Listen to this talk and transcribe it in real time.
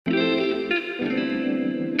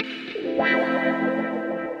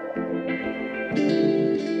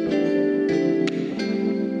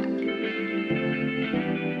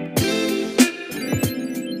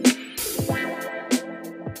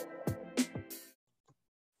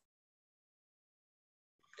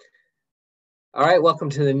All right, welcome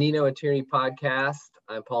to the Nino and Tierney podcast.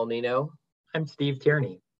 I'm Paul Nino. I'm Steve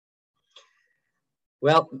Tierney.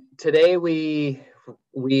 Well, today we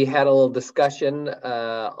had a little discussion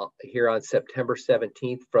here on September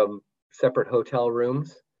 17th from separate hotel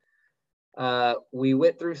rooms. We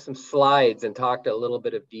went through some slides and talked a little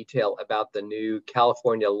bit of detail about the new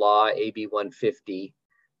California law, AB 150,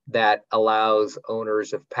 that allows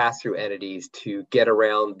owners of pass-through entities to get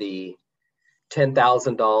around the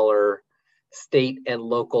 $10,000 state and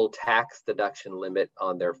local tax deduction limit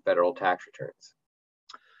on their federal tax returns.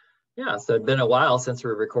 Yeah, so it'd been a while since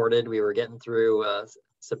we recorded. We were getting through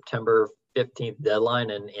September 15th deadline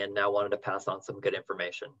and now wanted to pass on some good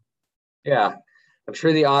information. Yeah, I'm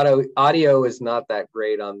sure the audio is not that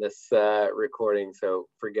great on this recording, so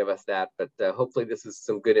forgive us that, but hopefully this is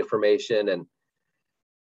some good information. And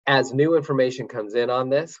as new information comes in on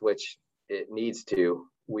this, which it needs to,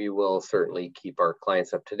 we will certainly keep our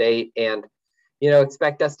clients up to date and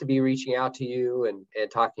expect us to be reaching out to you and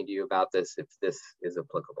talking to you about this if this is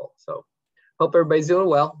applicable. So hope everybody's doing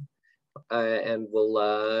well, and we'll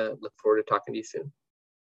look forward to talking to you soon.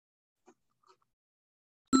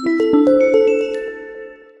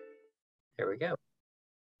 Here we go.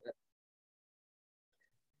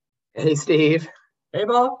 Hey, Steve. Hey,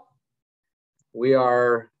 Bob.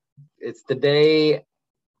 It's the day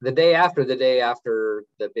after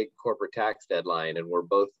the big corporate tax deadline, and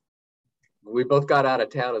we both got out of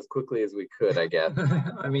town as quickly as we could, I guess.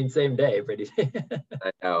 I mean, same day, pretty.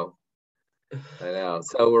 I know.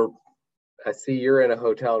 So I see you're in a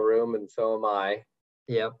hotel room, and so am I.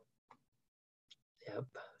 Yep.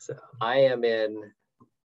 So I am in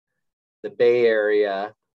the Bay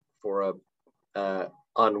Area for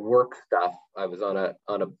on work stuff. I was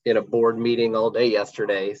in a board meeting all day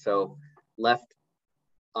yesterday, so left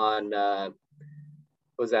on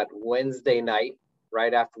was that Wednesday night,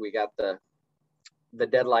 right after we got the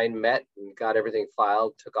deadline met and got everything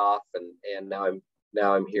filed, took off, and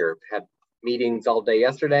now I'm here. Had meetings all day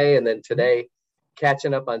yesterday, and then today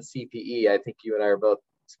catching up on CPE. I think you and I are both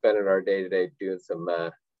spending our day today doing some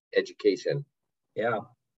education. Yeah.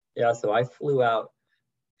 So I flew out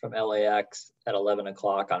from LAX at 11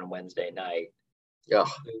 o'clock on Wednesday night. Yeah.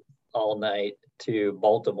 All night to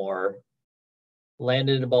Baltimore.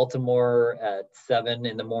 Landed in Baltimore at 7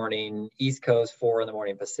 in the morning, East Coast, 4 in the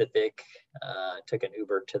morning Pacific. Took an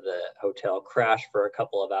Uber to the hotel, crashed for a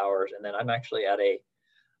couple of hours, and then I'm actually at a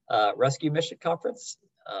rescue mission conference.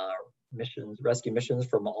 Rescue missions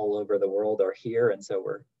from all over the world are here, and so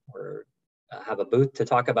we're have a booth to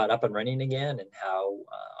talk about up and running again and how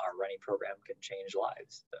our running program can change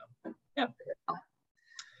lives. So yeah,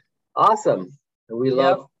 awesome. We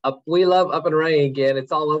love up and running again.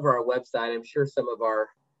 It's all over our website. I'm sure some of our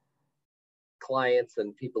clients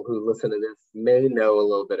and people who listen to this may know a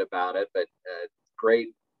little bit about it, but great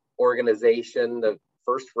organization. The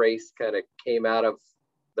first race kind of came out of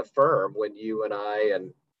the firm when you and I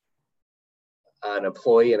and an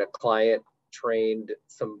employee and a client trained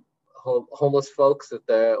some homeless folks at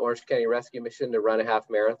the Orange County Rescue Mission to run a half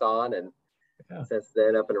marathon, and since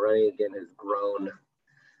then up and running again has grown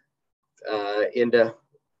into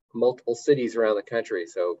multiple cities around the country.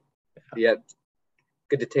 So yeah,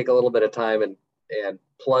 good to take a little bit of time and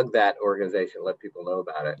plug that organization, let people know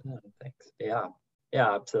about it. Thanks.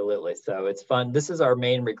 Yeah, absolutely. So it's fun. This is our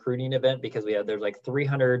main recruiting event because there's like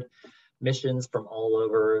 300 missions from all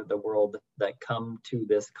over the world that come to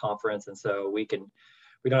this conference. And so we don't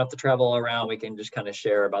have to travel around. We can just kind of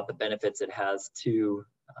share about the benefits it has to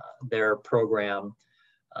their program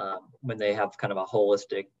when they have kind of a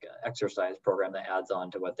holistic exercise program that adds on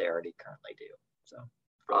to what they already currently do. So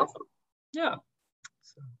awesome. Yeah.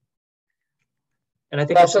 So, and I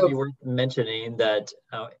think it should be worth mentioning that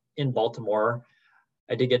in Baltimore,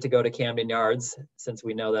 I did get to go to Camden Yards, since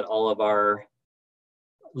we know that all of our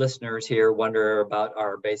listeners here wonder about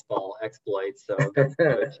our baseball exploits. So go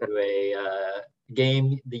to a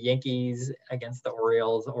game, the Yankees against the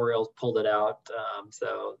Orioles. The Orioles pulled it out,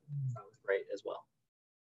 so that was great as well.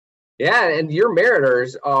 Yeah, and your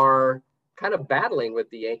Mariners are kind of battling with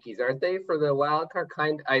the Yankees, aren't they, for the wild card?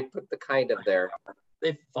 I put the kind of there.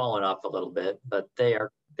 They've fallen off a little bit, but they're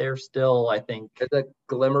still, I think. There's a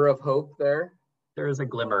glimmer of hope there. There is a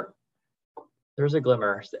glimmer. There's a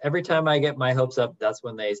glimmer. So every time I get my hopes up, that's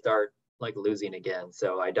when they start like losing again.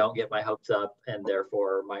 So I don't get my hopes up, and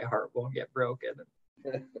therefore my heart won't get broken.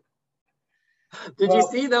 Did you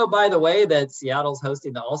see, though, by the way, that Seattle's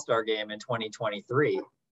hosting the All-Star game in 2023?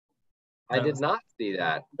 I did not see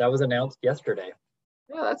that. That was announced yesterday.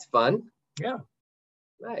 Yeah, that's fun. Yeah.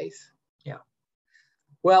 Nice. Yeah.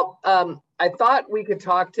 Well, I thought we could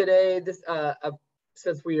talk today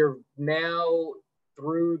since we are now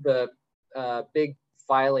through the big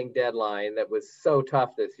filing deadline that was so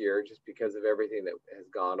tough this year just because of everything that has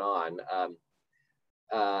gone on,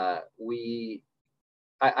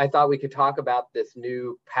 I thought we could talk about this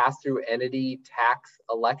new pass-through entity tax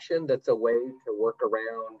election that's a way to work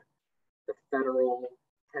around the federal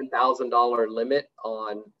 $10,000 limit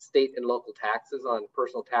on state and local taxes on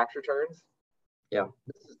personal tax returns. Yeah.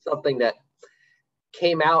 This is something that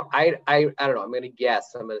came out, I don't know, I'm going to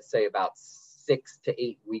guess, I'm going to say about 6 to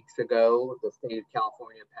 8 weeks ago, the state of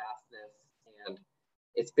California passed this, and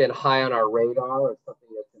it's been high on our radar. It's something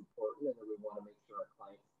that's important and that we want to make sure our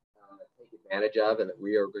clients take advantage of, and that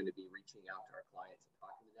we are going to be reaching out to our clients and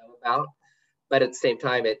talking to them about. But at the same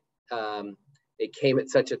time, it came at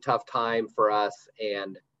such a tough time for us,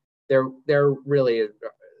 and there really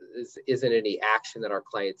isn't any action that our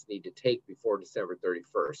clients need to take before December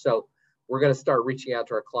 31st. So we're going to start reaching out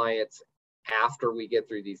to our clients after we get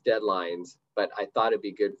through these deadlines, but I thought it'd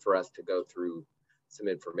be good for us to go through some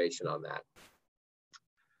information on that.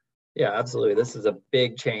 Yeah, absolutely. This is a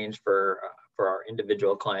big change for our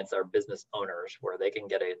individual clients, our business owners, where they can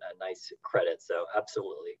get a nice credit. So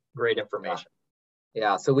absolutely, great information.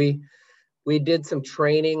 Yeah, so we did some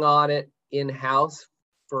training on it in-house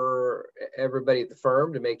for everybody at the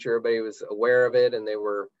firm to make sure everybody was aware of it and they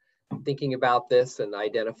were thinking about this and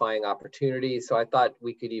identifying opportunities. So I thought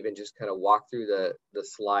we could even just kind of walk through the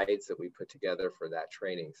slides that we put together for that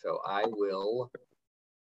training. So I will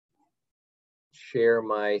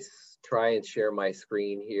try and share my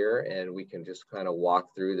screen here, and we can just kind of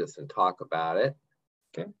walk through this and talk about it.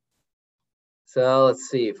 Okay. So let's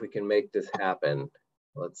see if we can make this happen.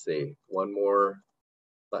 Let's see, one more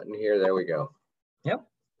button here. There we go. Yep,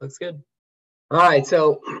 looks good. All right,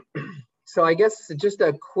 so I guess just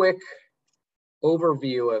a quick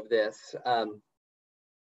overview of this.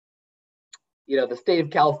 The state of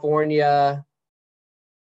California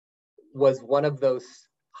was one of those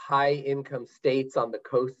high income states on the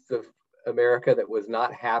coasts of America that was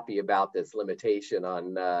not happy about this limitation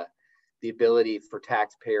on the ability for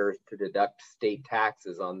taxpayers to deduct state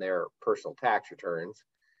taxes on their personal tax returns.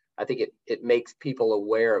 I think it makes people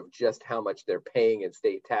aware of just how much they're paying in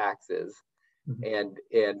state taxes, and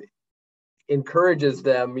encourages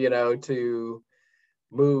them, to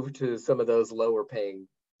move to some of those lower paying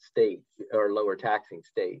states or lower taxing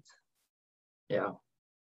states. Yeah.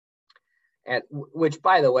 And which,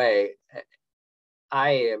 by the way, I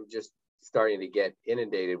am just starting to get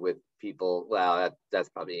inundated with people. Well, that's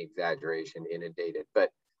probably an exaggeration, inundated,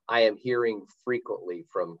 but I am hearing frequently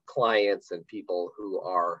from clients and people who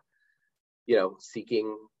are,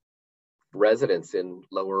 seeking residence in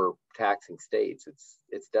lower taxing states.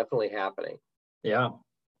 It's definitely happening. Yeah,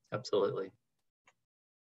 absolutely.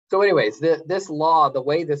 So anyways, this law, the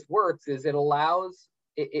way this works is it allows,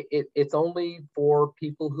 it's only for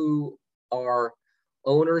people who are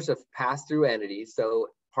owners of pass-through entities, so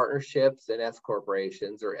partnerships and S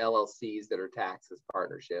corporations or LLCs that are taxed as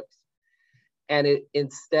partnerships. And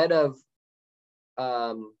instead of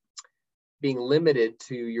being limited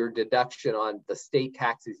to your deduction on the state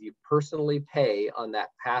taxes you personally pay on that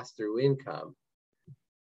pass-through income,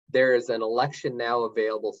 there is an election now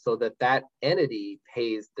available so that entity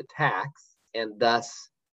pays the tax and thus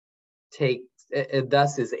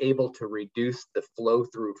is able to reduce the flow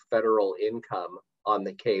through federal income on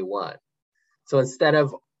the K-1. So instead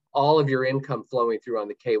of all of your income flowing through on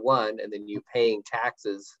the K-1 and then you paying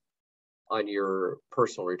taxes on your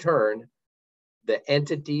personal return, the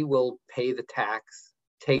entity will pay the tax,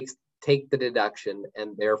 take the deduction,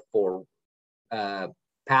 and therefore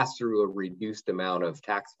pass through a reduced amount of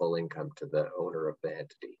taxable income to the owner of the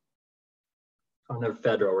entity. On their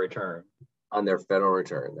federal return. On their federal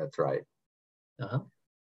return, that's right. Uh-huh.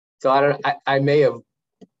 So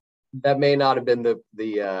that may not have been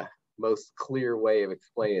the most clear way of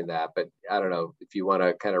explaining that, but I don't know if you want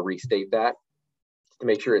to kind of restate that to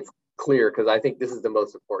make sure it's clear, because I think this is the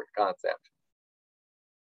most important concept.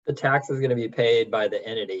 The tax is going to be paid by the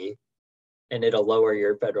entity and it'll lower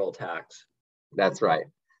your federal tax. That's right.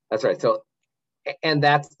 That's right. So, and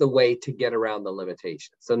that's the way to get around the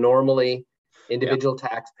limitation. So normally individual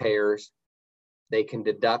taxpayers, they can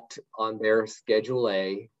deduct on their Schedule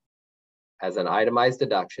A as an itemized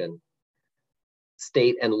deduction,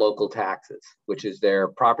 state and local taxes, which is their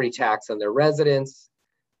property tax on their residence,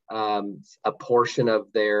 a portion of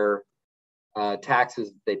their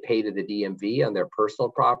taxes they pay to the DMV on their personal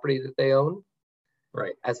property that they own,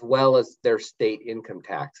 right, as well as their state income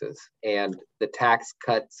taxes. And the Tax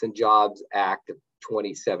Cuts and Jobs Act of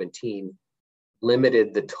 2017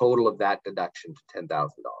 limited the total of that deduction to $10,000.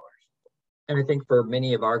 And I think for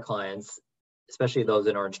many of our clients, especially those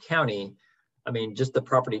in Orange County, I mean, just the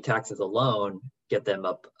property taxes alone get them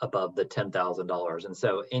up above the $10,000. And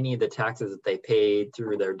so any of the taxes that they paid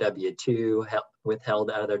through their W-2,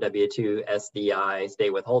 withheld out of their W-2, SDI,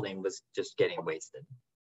 state withholding, was just getting wasted.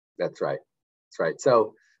 That's right. That's right.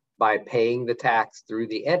 So by paying the tax through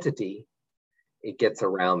the entity, it gets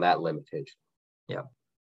around that limitation. Yeah.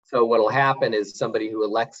 So what will happen is somebody who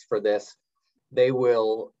elects for this, they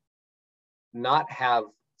will not have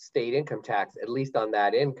state income tax, at least on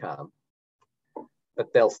that income,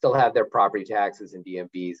 but they'll still have their property taxes and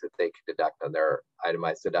DMVs that they can deduct on their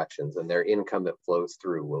itemized deductions, and their income that flows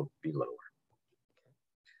through will be lower.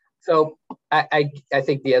 So I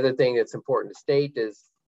think the other thing that's important to state is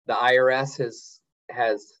the IRS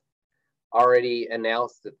has already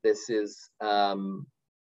announced that this is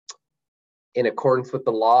in accordance with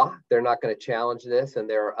the law. They're not going to challenge this, and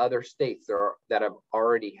there are other states that have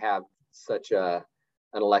already have such an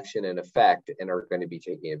election in effect and are going to be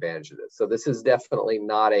taking advantage of this. So this is definitely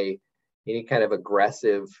not any kind of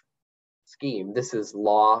aggressive scheme. This is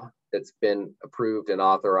law that's been approved and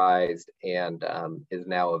authorized and is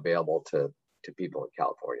now available to people in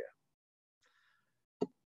California.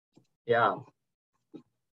 Yeah.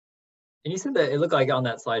 And you said that it looked like on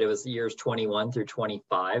that slide, it was years 21 through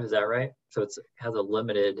 25. Is that right? So it has a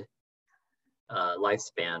limited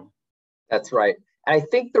lifespan. That's right. And I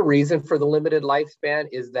think the reason for the limited lifespan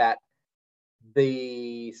is that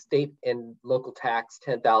the state and local tax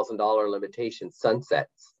 $10,000 limitation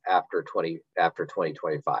sunsets after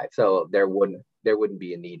 2025. So there wouldn't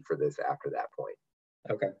be a need for this after that point.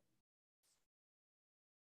 Okay.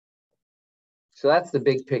 So that's the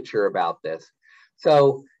big picture about this.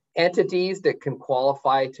 So entities that can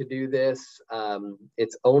qualify to do this,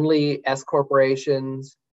 it's only S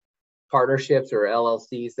corporations, partnerships or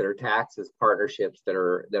LLCs that are taxed as partnerships that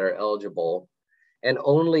are eligible, and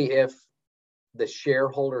only if the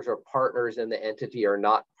shareholders or partners in the entity are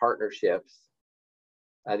not partnerships.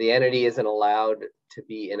 The entity isn't allowed to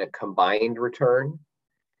be in a combined return,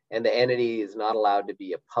 and the entity is not allowed to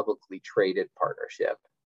be a publicly traded partnership.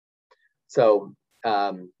 So,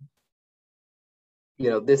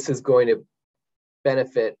 this is going to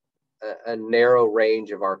benefit a narrow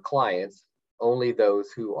range of our clients, only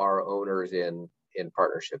those who are owners in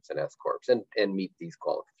partnerships and S corps and meet these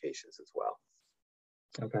qualifications as well.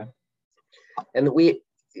 Okay. And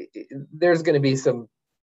there's going to be some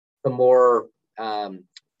more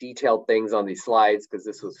detailed things on these slides because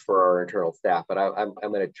this was for our internal staff, but I'm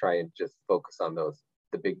going to try and just focus on the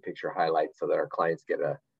big picture highlights so that our clients get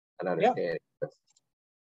an understanding of this.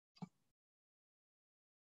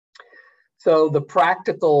 So the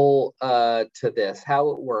practical to this,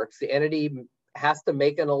 how it works, the entity has to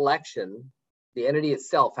make an election. The entity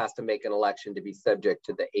itself has to make an election to be subject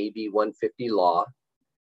to the AB 150 law.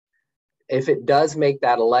 If it does make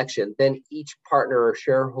that election, then each partner or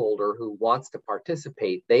shareholder who wants to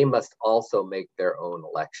participate, they must also make their own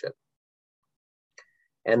election.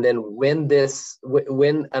 And then when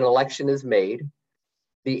an election is made,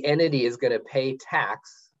 the entity is going to pay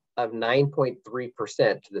tax of 9.3%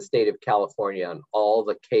 to the state of California on all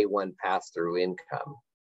the K-1 pass-through income.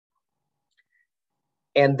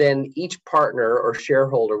 And then each partner or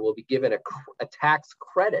shareholder will be given a tax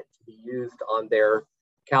credit to be used on their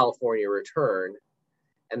California return,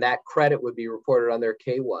 and that credit would be reported on their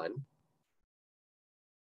K-1.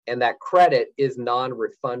 And that credit is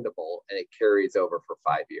non-refundable, and it carries over for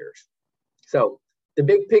 5 years. So the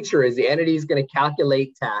big picture is the entity is going to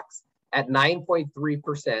calculate tax at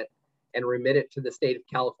 9.3% and remit it to the state of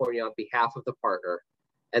California on behalf of the partner,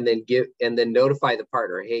 and then notify the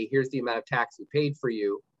partner, hey, here's the amount of tax we paid for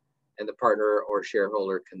you, and the partner or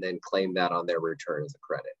shareholder can then claim that on their return as a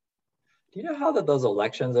credit. Do you know how those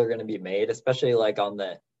elections are going to be made, especially like on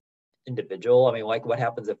the individual? I mean, like what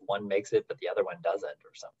happens if one makes it but the other one doesn't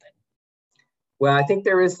or something? Well, I think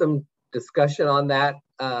there is some discussion on that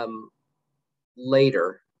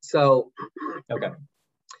later. So okay.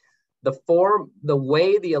 The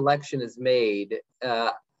way the election is made,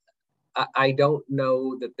 I don't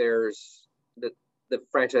know that the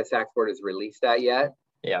Franchise Tax Board has released that yet.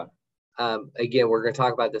 Yeah. Again, we're going to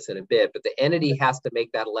talk about this in a bit, but the entity has to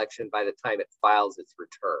make that election by the time it files its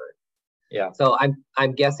return. Yeah. So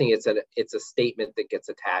I'm guessing it's a statement that gets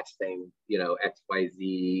attached saying,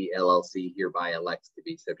 XYZ LLC hereby elects to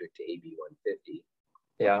be subject to AB 150.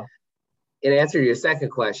 Yeah. In answer to your second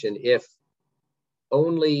question, if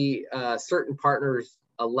only certain partners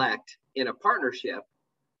elect in a partnership,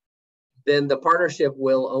 then the partnership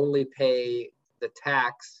will only pay the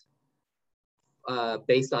tax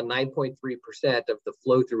based on 9.3% of the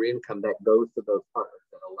flow-through income that goes to those partners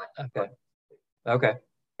that elect. Okay. Okay.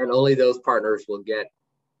 And and only those partners will get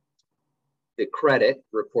the credit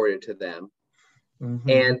reported to them.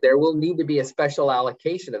 And there will need to be a special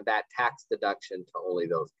allocation of that tax deduction to only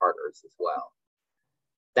those partners as well.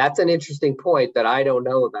 That's an interesting point that I don't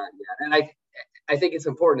know about yet. And I think it's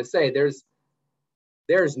important to say there's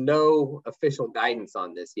no official guidance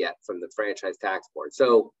on this yet from the Franchise Tax Board.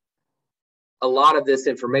 So a lot of this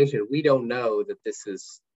information, we don't know that this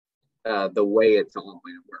is the way it's all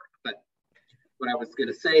going to work. But what I was going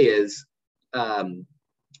to say is,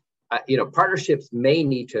 partnerships may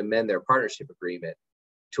need to amend their partnership agreement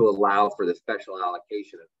to allow for the special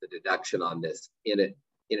allocation of the deduction on this in an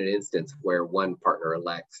instance where one partner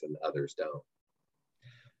elects and others don't.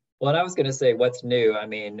 Well, and I was going to say, what's new? I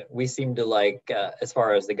mean, we seem to like, as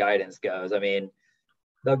far as the guidance goes, I mean,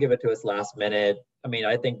 they'll give it to us last minute. I mean,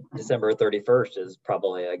 I think December 31st is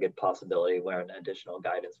probably a good possibility where an additional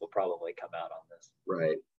guidance will probably come out on this.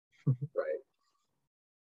 Right, right.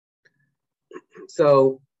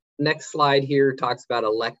 So next slide here talks about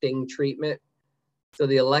electing treatment. So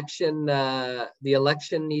the election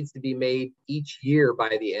needs to be made each year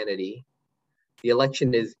by the entity. The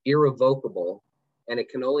election is irrevocable, and it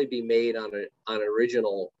can only be made on an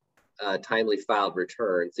original timely filed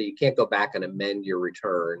return. So you can't go back and amend your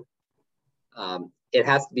return. It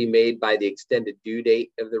has to be made by the extended due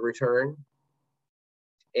date of the return.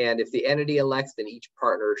 And if the entity elects, then each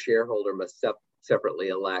partner or shareholder must separately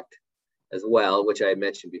elect as well, which I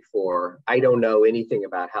mentioned before. I don't know anything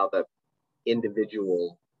about how the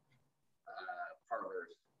individual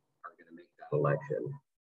partners are going to make that election.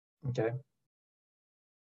 Okay.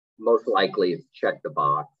 Most likely it's check the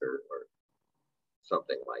box or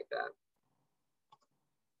something like that.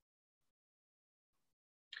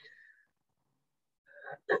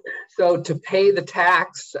 So to pay the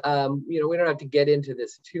tax, we don't have to get into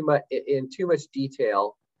this too much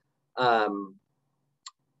detail,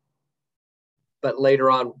 but later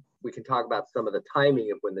on we can talk about some of the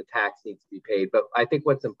timing of when the tax needs to be paid. But I think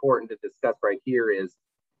what's important to discuss right here is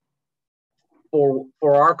for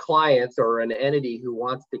our clients or an entity who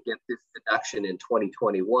wants to get this deduction in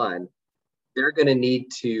 2021, they're going to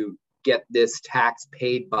need to get this tax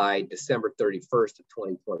paid by December 31st of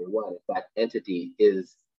 2021 if that entity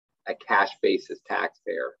is a cash basis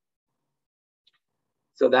taxpayer.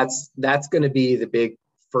 So that's going to be the big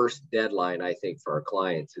first deadline, I think, for our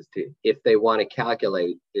clients, is to, if they want to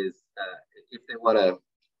calculate, if they want to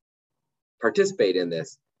participate in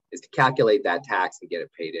this, is to calculate that tax and get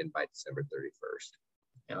it paid in by December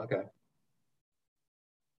 31st. Okay.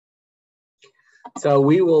 So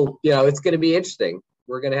we will, it's going to be interesting.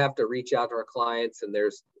 We're going to have to reach out to our clients, and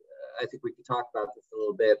I think we can talk about this a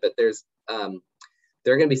little bit, but there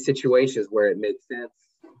are going to be situations where it makes sense,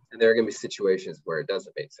 and there are going to be situations where it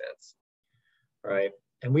doesn't make sense. Right.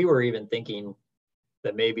 And we were even thinking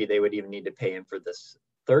that maybe they would even need to pay in for this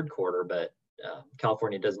third quarter, but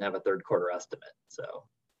California doesn't have a third quarter estimate. So.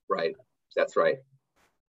 Right. That's right.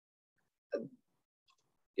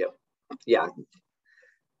 Yep. Yeah.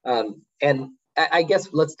 And I guess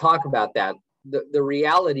let's talk about that. The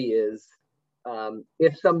reality is,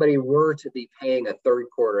 if somebody were to be paying a third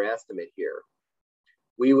quarter estimate here,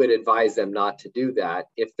 we would advise them not to do that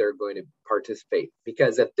if they're going to participate,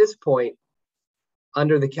 because at this point,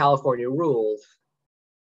 under the California rules,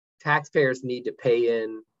 taxpayers need to pay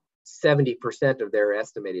in 70% of their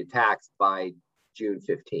estimated tax by June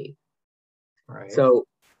 15th. Right. So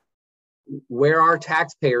where our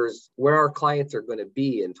clients are going to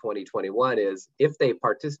be in 2021 is, if they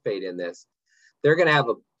participate in this, they're going to have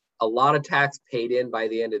a lot of tax paid in by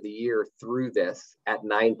the end of the year through this at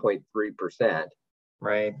 9.3%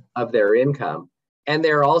 right. of their income. And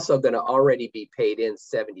they're also going to already be paid in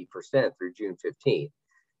 70% through June 15th,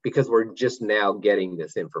 because we're just now getting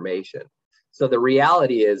this information. So the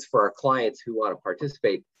reality is, for our clients who want to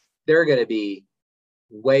participate, they're going to be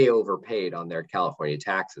way overpaid on their California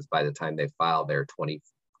taxes by the time they file their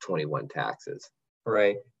 2021 taxes.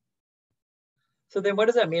 Right. So then what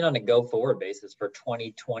does that mean on a go forward basis for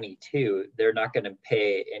 2022? They're not going to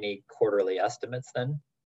pay any quarterly estimates then?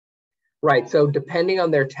 Right. So depending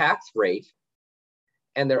on their tax rate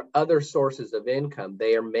and their other sources of income,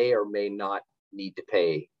 they may or may not need to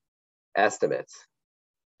pay estimates.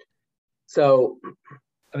 So,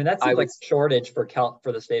 I mean, that seems like a shortage for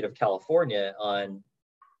the state of California on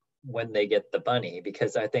when they get the money,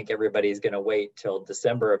 because I think everybody's going to wait till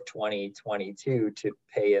December of 2022 to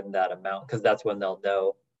pay in that amount, because that's when they'll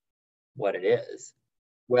know what it is.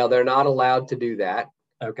 Well, they're not allowed to do that.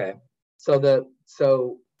 Okay.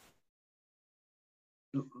 So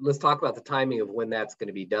let's talk about the timing of when that's going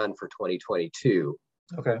to be done for 2022.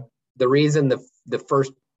 Okay. The reason the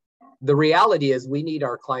first the reality is we need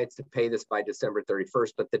our clients to pay this by December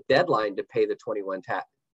 31st, but the deadline to pay the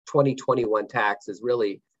 2021 tax is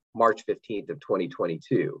really March 15th of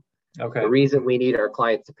 2022. Okay. The reason we need our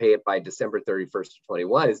clients to pay it by December 31st of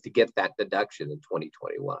 21 is to get that deduction in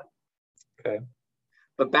 2021. Okay.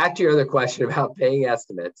 But back to your other question about paying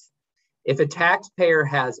estimates. If a taxpayer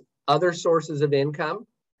has other sources of income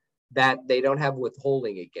that they don't have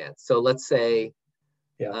withholding against, so let's say,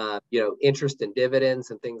 interest and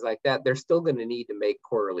dividends and things like that, they're still going to need to make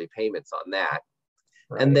quarterly payments on that.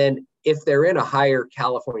 Right. And then if they're in a higher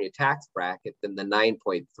California tax bracket than the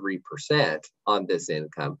 9.3% on this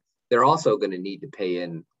income, they're also going to need to pay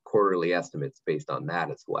in quarterly estimates based on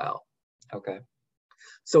that as well. Okay.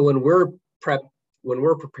 So when we're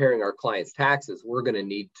preparing our clients' taxes, we're going to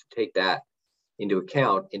need to take that into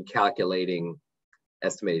account in calculating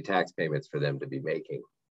estimated tax payments for them to be making.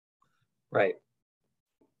 Right.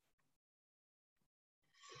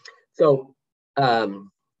 So, in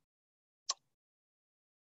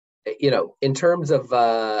terms of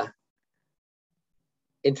the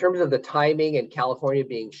timing and California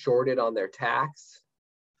being shorted on their tax,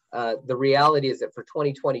 the reality is that for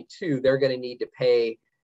 2022, they're going to need to pay,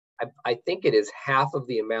 I think it is half of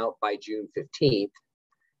the amount by June 15th,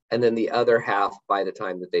 and then the other half by the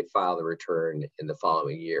time that they file the return in the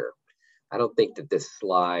following year. I don't think that this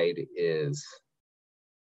slide is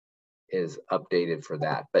updated for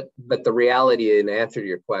that, but the reality in answer to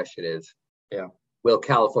your question is, will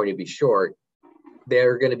California be short?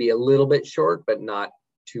 They're going to be a little bit short, but not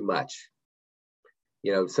too much.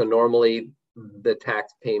 So normally the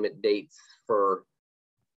tax payment dates for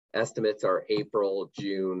estimates are April,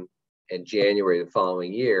 June, and January the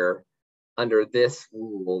following year. Under this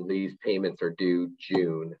rule, these payments are due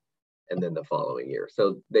June and then the following year.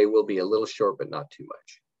 So they will be a little short, but not too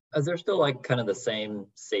much. Is there still like kind of the same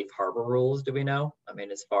safe harbor rules? Do we know? I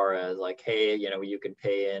mean, as far as like, hey, you can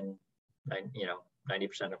pay in,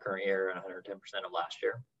 90% of current year and 110% of last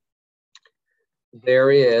year.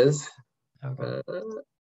 There is. Okay.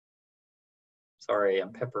 Sorry,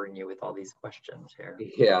 I'm peppering you with all these questions here.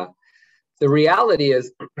 Yeah. The reality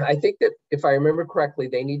is, I think that if I remember correctly,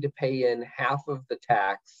 they need to pay in half of the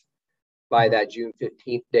tax by that June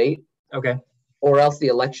 15th date. Okay. Or else the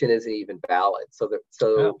election isn't even valid. So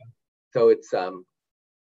it's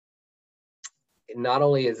not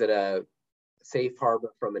only is it a safe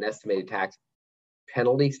harbor from an estimated tax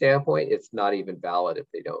penalty standpoint, it's not even valid if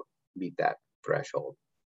they don't meet that threshold.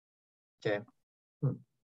 Okay.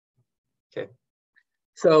 Okay.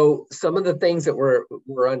 So some of the things that we're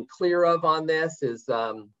unclear of on this is,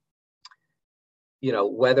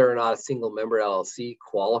 whether or not a single member LLC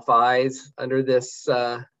qualifies under this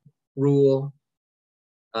rule.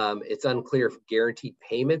 It's unclear if guaranteed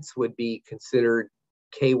payments would be considered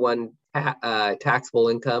K1 taxable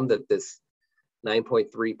income, that this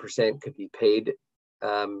 9.3% could be paid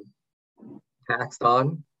taxed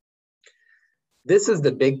on. This is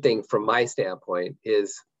the big thing from my standpoint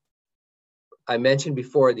is, I mentioned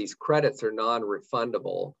before, these credits are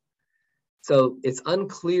non-refundable. So it's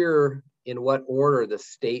unclear in what order the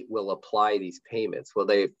state will apply these payments. Will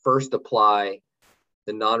they first apply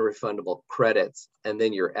the non-refundable credits and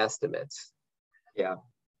then your estimates? Yeah.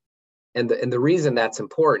 And the reason that's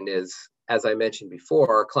important is, as I mentioned before,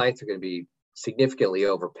 our clients are going to be significantly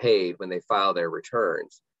overpaid when they file their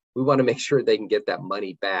returns. We want to make sure they can get that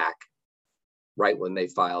money back right when they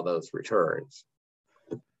file those returns.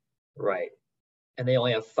 Right. And they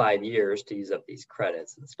only have 5 years to use up these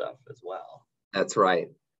credits and stuff as well. That's right.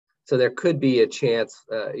 So there could be a chance,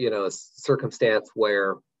 a circumstance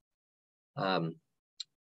where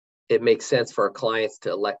it makes sense for our clients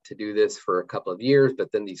to elect to do this for a couple of years,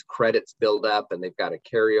 but then these credits build up and they've got to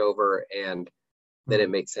carry over, and then it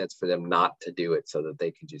makes sense for them not to do it so that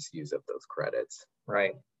they can just use up those credits.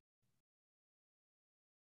 Right.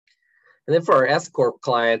 And then for our S Corp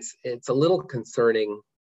clients, it's a little concerning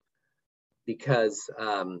because,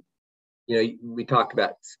 we talked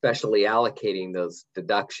about specially allocating those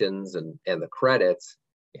deductions and the credits.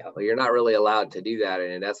 Yeah. Well, you're not really allowed to do that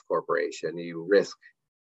in an S corporation. You risk,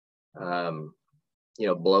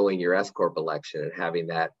 blowing your S Corp election and having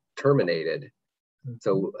that terminated. Mm-hmm.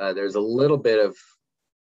 So there's a little bit of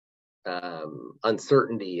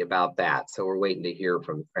uncertainty about that. So we're waiting to hear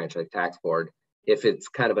from the Franchise Tax Board if it's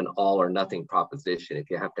kind of an all or nothing proposition, if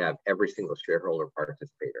you have to have every single shareholder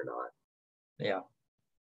participate or not. Yeah.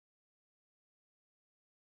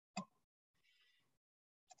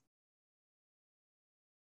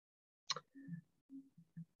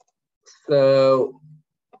 So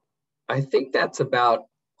I think that's about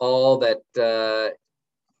all that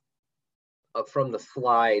from the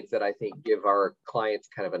slides that I think give our clients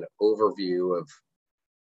kind of an overview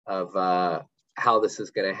of how this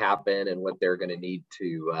is going to happen and what they're going to need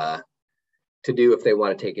to do if they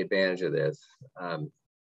want to take advantage of this.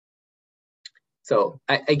 So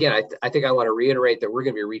I think I want to reiterate that we're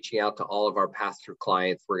going to be reaching out to all of our pass-through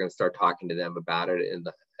clients. We're going to start talking to them about it in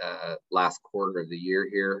the last quarter of the year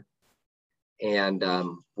here. And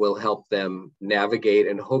we'll help them navigate,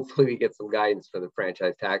 and hopefully we get some guidance from the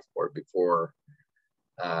Franchise Tax Board before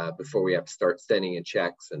we have to start sending in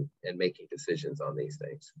checks and making decisions on these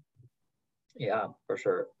things. Yeah, for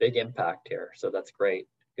sure. Big impact here. So that's great.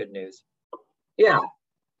 Good news. Yeah,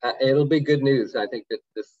 it'll be good news. I think that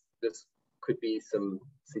this could be some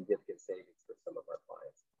significant savings for some of our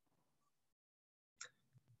clients.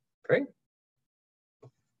 Great.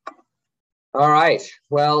 All right.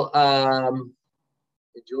 Well,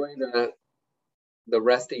 enjoy the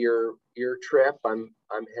rest of your trip. I'm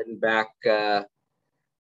heading back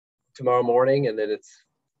tomorrow morning, and then it's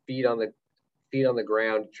feet on the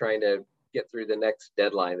ground trying to get through the next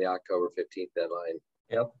deadline, the October 15th deadline.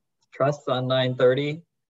 Yep. Trusts on 9:30,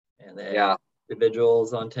 and then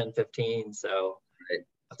individuals on 10:15. So right.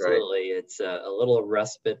 absolutely, it's a little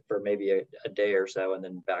respite for maybe a day or so, and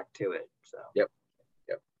then back to it. So yep.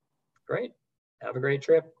 Great. Have a great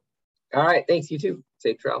trip. All right. Thanks. You too.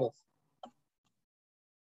 Safe travels.